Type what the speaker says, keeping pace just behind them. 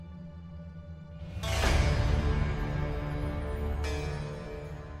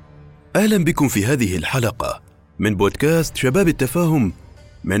أهلا بكم في هذه الحلقة من بودكاست شباب التفاهم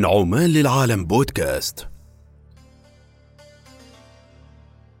من عمان للعالم بودكاست.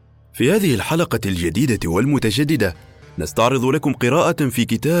 في هذه الحلقة الجديدة والمتجددة نستعرض لكم قراءة في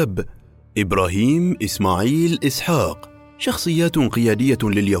كتاب إبراهيم إسماعيل إسحاق، شخصيات قيادية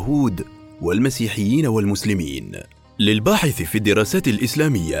لليهود والمسيحيين والمسلمين، للباحث في الدراسات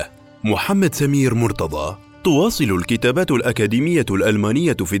الإسلامية محمد سمير مرتضى. تواصل الكتابات الأكاديمية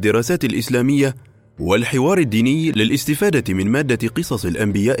الألمانية في الدراسات الإسلامية والحوار الديني للاستفادة من مادة قصص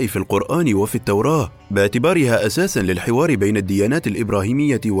الأنبياء في القرآن وفي التوراة باعتبارها أساساً للحوار بين الديانات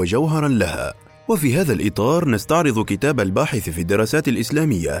الإبراهيمية وجوهراً لها. وفي هذا الإطار نستعرض كتاب الباحث في الدراسات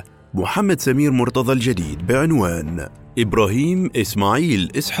الإسلامية محمد سمير مرتضى الجديد بعنوان إبراهيم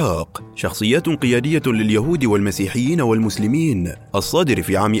إسماعيل إسحاق، شخصيات قيادية لليهود والمسيحيين والمسلمين، الصادر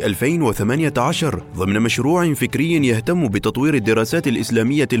في عام 2018 ضمن مشروع فكري يهتم بتطوير الدراسات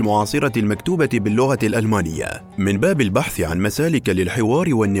الإسلامية المعاصرة المكتوبة باللغة الألمانية من باب البحث عن مسالك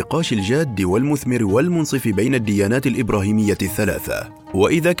للحوار والنقاش الجاد والمثمر والمنصف بين الديانات الإبراهيمية الثلاثة.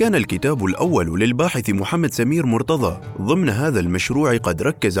 وإذا كان الكتاب الأول للباحث محمد سمير مرتضى ضمن هذا المشروع قد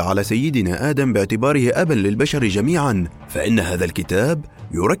ركز على سيدنا آدم باعتباره أبا للبشر جميعا، فإن هذا الكتاب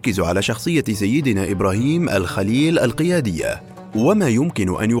يركز على شخصية سيدنا إبراهيم الخليل القيادية، وما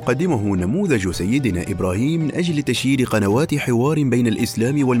يمكن أن يقدمه نموذج سيدنا إبراهيم من أجل تشييد قنوات حوار بين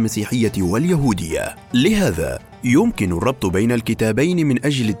الإسلام والمسيحية واليهودية. لهذا يمكن الربط بين الكتابين من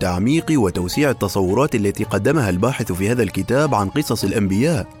أجل التعميق وتوسيع التصورات التي قدمها الباحث في هذا الكتاب عن قصص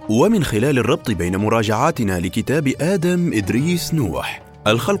الأنبياء، ومن خلال الربط بين مراجعاتنا لكتاب آدم إدريس نوح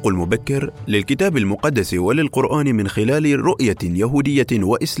الخلق المبكر للكتاب المقدس وللقرآن من خلال رؤية يهودية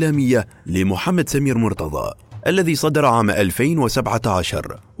وإسلامية لمحمد سمير مرتضى الذي صدر عام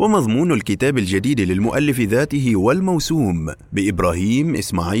 2017، ومضمون الكتاب الجديد للمؤلف ذاته والموسوم بإبراهيم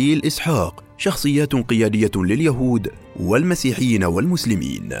إسماعيل إسحاق، شخصيات قيادية لليهود والمسيحيين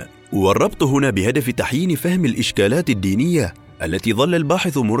والمسلمين. والربط هنا بهدف تحيين فهم الإشكالات الدينية التي ظل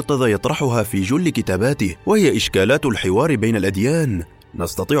الباحث مرتضى يطرحها في جل كتاباته، وهي إشكالات الحوار بين الأديان.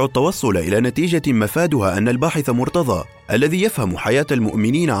 نستطيع التوصل إلى نتيجة مفادها أن الباحث مرتضى الذي يفهم حياة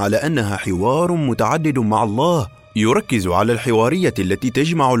المؤمنين على أنها حوار متعدد مع الله يركز على الحوارية التي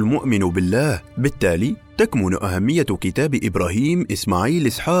تجمع المؤمن بالله. بالتالي تكمن أهمية كتاب إبراهيم إسماعيل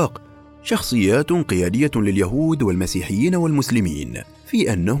إسحاق، شخصيات قيادية لليهود والمسيحيين والمسلمين،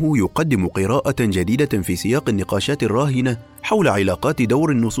 في أنه يقدم قراءة جديدة في سياق النقاشات الراهنة حول علاقات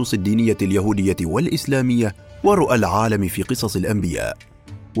دور النصوص الدينية اليهودية والإسلامية ورؤى العالم في قصص الأنبياء.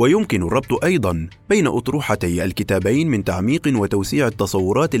 ويمكن الربط أيضا بين أطروحتي الكتابين من تعميق وتوسيع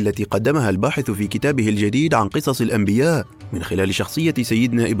التصورات التي قدمها الباحث في كتابه الجديد عن قصص الأنبياء من خلال شخصية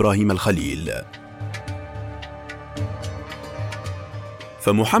سيدنا إبراهيم الخليل.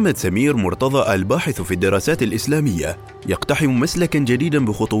 فمحمد سمير مرتضى الباحث في الدراسات الإسلامية يقتحم مسلكا جديدا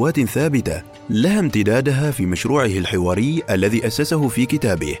بخطوات ثابتة لها امتدادها في مشروعه الحواري الذي أسسه في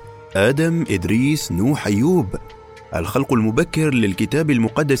كتابه آدم إدريس نوح أيوب، الخلق المبكر للكتاب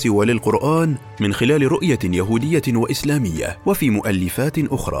المقدس وللقرآن من خلال رؤية يهودية وإسلامية وفي مؤلفات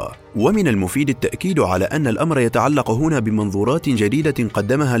أخرى. ومن المفيد التأكيد على أن الأمر يتعلق هنا بمنظورات جديدة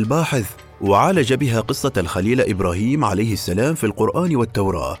قدمها الباحث وعالج بها قصة الخليل إبراهيم عليه السلام في القرآن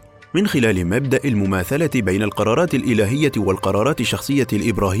والتوراة من خلال مبدأ المماثلة بين القرارات الإلهية والقرارات الشخصية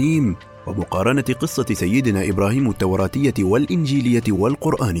لإبراهيم، ومقارنة قصة سيدنا إبراهيم التوراتية والإنجيلية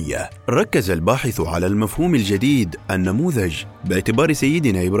والقرآنية. ركز الباحث على المفهوم الجديد النموذج باعتبار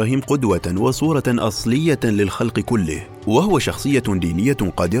سيدنا إبراهيم قدوة وصورة أصلية للخلق كله، وهو شخصية دينية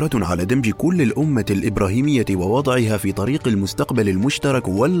قادرة على دمج كل الأمة الإبراهيمية ووضعها في طريق المستقبل المشترك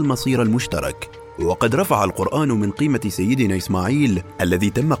والمصير المشترك. وقد رفع القرآن من قيمة سيدنا إسماعيل الذي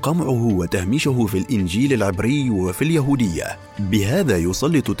تم قمعه وتهميشه في الإنجيل العبري وفي اليهودية. بهذا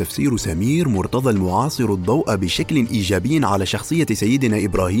يسلط تفسير سمير مرتضى المعاصر الضوء بشكل إيجابي على شخصية سيدنا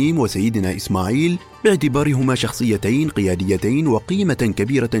إبراهيم وسيدنا إسماعيل باعتبارهما شخصيتين قياديتين وقيمة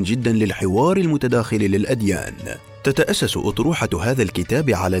كبيرة جدا للحوار المتداخل للأديان. تتأسس أطروحة هذا الكتاب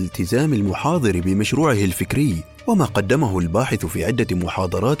على التزام المحاضر بمشروعه الفكري وما قدمه الباحث في عدة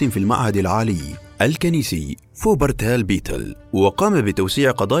محاضرات في المعهد العالي الكنيسي فوبرتال بيتل، وقام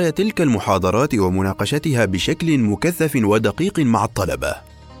بتوسيع قضايا تلك المحاضرات ومناقشتها بشكل مكثف ودقيق مع الطلبة.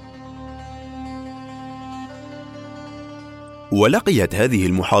 ولقيت هذه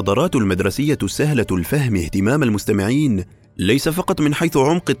المحاضرات المدرسية السهلة الفهم اهتمام المستمعين ليس فقط من حيث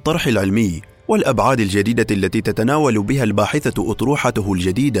عمق الطرح العلمي والأبعاد الجديدة التي تتناول بها الباحثة أطروحته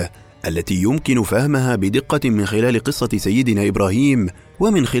الجديدة، التي يمكن فهمها بدقة من خلال قصة سيدنا إبراهيم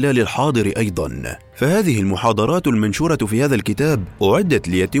ومن خلال الحاضر أيضا. فهذه المحاضرات المنشورة في هذا الكتاب أعدت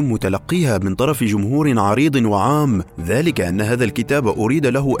ليتم تلقيها من طرف جمهور عريض وعام، ذلك أن هذا الكتاب أريد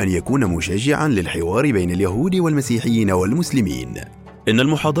له أن يكون مشجعا للحوار بين اليهود والمسيحيين والمسلمين. إن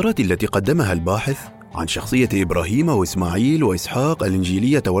المحاضرات التي قدمها الباحث عن شخصية إبراهيم وإسماعيل وإسحاق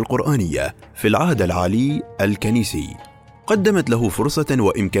الإنجيلية والقرآنية في العهد العالي الكنيسي قدمت له فرصة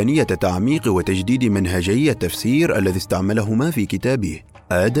وإمكانية تعميق وتجديد منهجي التفسير الذي استعملهما في كتابه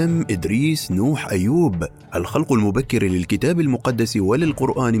آدم، إدريس، نوح، أيوب، الخلق المبكر للكتاب المقدس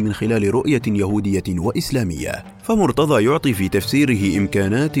وللقرآن من خلال رؤية يهودية وإسلامية. فمرتضى يعطي في تفسيره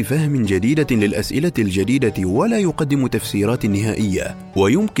إمكانات فهم جديدة للأسئلة الجديدة ولا يقدم تفسيرات نهائية،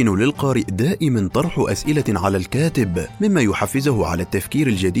 ويمكن للقارئ دائما طرح أسئلة على الكاتب مما يحفزه على التفكير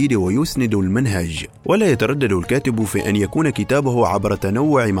الجديد ويسند المنهج، ولا يتردد الكاتب في أن يكون كتابه عبر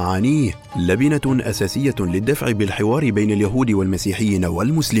تنوع معانيه لبنة أساسية للدفع بالحوار بين اليهود والمسيحيين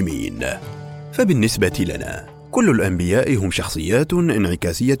والمسلمين. فبالنسبة لنا كل الأنبياء هم شخصيات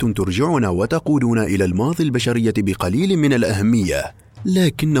انعكاسية ترجعنا وتقودنا إلى الماضي البشرية بقليل من الأهمية،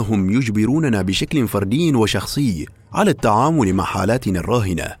 لكنهم يجبروننا بشكل فردي وشخصي على التعامل مع حالاتنا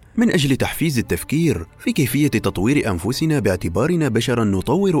الراهنة من أجل تحفيز التفكير في كيفية تطوير أنفسنا باعتبارنا بشرا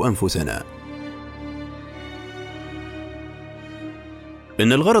نطور أنفسنا.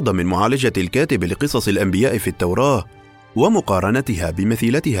 إن الغرض من معالجة الكاتب لقصص الأنبياء في التوراة ومقارنتها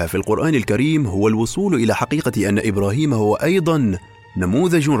بمثيلتها في القرآن الكريم هو الوصول إلى حقيقة أن إبراهيم هو أيضا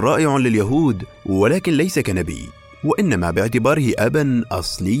نموذج رائع لليهود، ولكن ليس كنبي، وإنما باعتباره أبا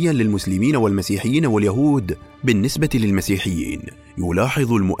أصليا للمسلمين والمسيحيين واليهود. بالنسبة للمسيحيين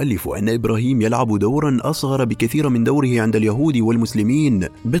يلاحظ المؤلف أن إبراهيم يلعب دورا أصغر بكثير من دوره عند اليهود والمسلمين.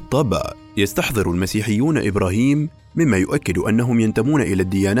 بالطبع يستحضر المسيحيون إبراهيم، مما يؤكد أنهم ينتمون إلى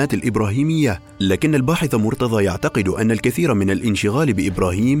الديانات الإبراهيمية، لكن الباحث مرتضى يعتقد أن الكثير من الانشغال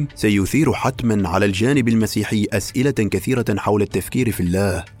بإبراهيم سيثير حتما على الجانب المسيحي أسئلة كثيرة حول التفكير في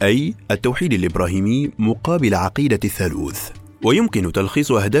الله، أي التوحيد الإبراهيمي مقابل عقيدة الثالوث. ويمكن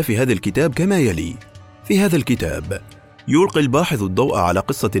تلخيص أهداف هذا الكتاب كما يلي. في هذا الكتاب يلقي الباحث الضوء على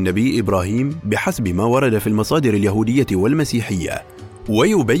قصة النبي إبراهيم بحسب ما ورد في المصادر اليهودية والمسيحية،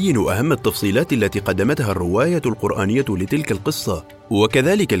 ويبين أهم التفصيلات التي قدمتها الرواية القرآنية لتلك القصة،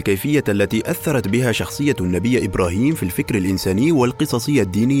 وكذلك الكيفية التي أثرت بها شخصية النبي إبراهيم في الفكر الإنساني والقصصي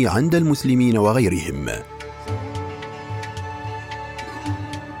الديني عند المسلمين وغيرهم.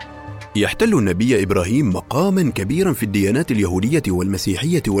 يحتل النبي إبراهيم مقاما كبيرا في الديانات اليهودية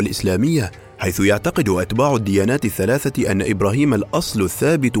والمسيحية والإسلامية، حيث يعتقد أتباع الديانات الثلاثة أن إبراهيم الأصل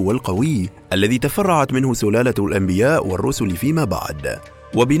الثابت والقوي الذي تفرعت منه سلالة الأنبياء والرسل فيما بعد.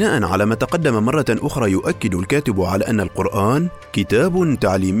 وبناء على ما تقدم مرة أخرى يؤكد الكاتب على أن القرآن كتاب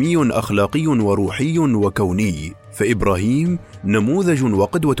تعليمي أخلاقي وروحي وكوني، فإبراهيم نموذج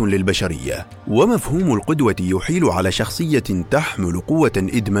وقدوة للبشرية، ومفهوم القدوة يحيل على شخصية تحمل قوة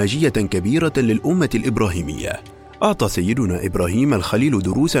إدماجية كبيرة للأمة الإبراهيمية. أعطى سيدنا إبراهيم الخليل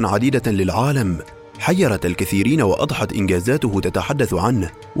دروسا عديدة للعالم حيرت الكثيرين، وأضحت إنجازاته تتحدث عنه،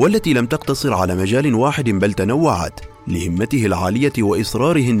 والتي لم تقتصر على مجال واحد بل تنوعت لهمته العالية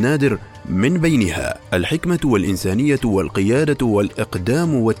وإصراره النادر، من بينها الحكمة والإنسانية والقيادة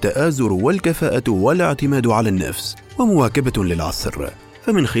والإقدام والتآزر والكفاءة والاعتماد على النفس ومواكبة للعصر.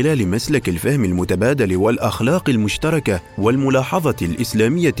 فمن خلال مسلك الفهم المتبادل والأخلاق المشتركة والملاحظة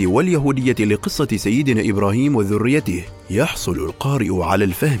الإسلامية واليهودية لقصة سيدنا إبراهيم وذريته يحصل القارئ على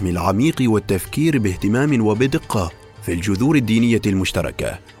الفهم العميق والتفكير باهتمام وبدقة في الجذور الدينية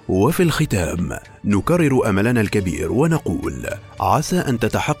المشتركة. وفي الختام نكرر أملنا الكبير ونقول: عسى أن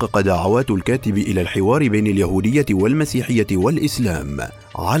تتحقق دعوات الكاتب إلى الحوار بين اليهودية والمسيحية والإسلام،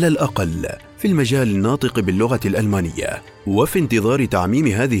 على الأقل في المجال الناطق باللغة الألمانية، وفي انتظار تعميم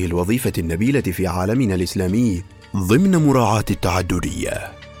هذه الوظيفة النبيلة في عالمنا الإسلامي ضمن مراعاة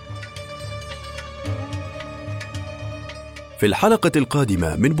التعددية. في الحلقة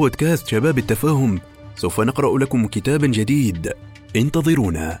القادمة من بودكاست شباب التفاهم سوف نقرأ لكم كتابا جديد،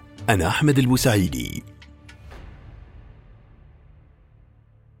 انتظرونا. أنا أحمد البوسعيدي.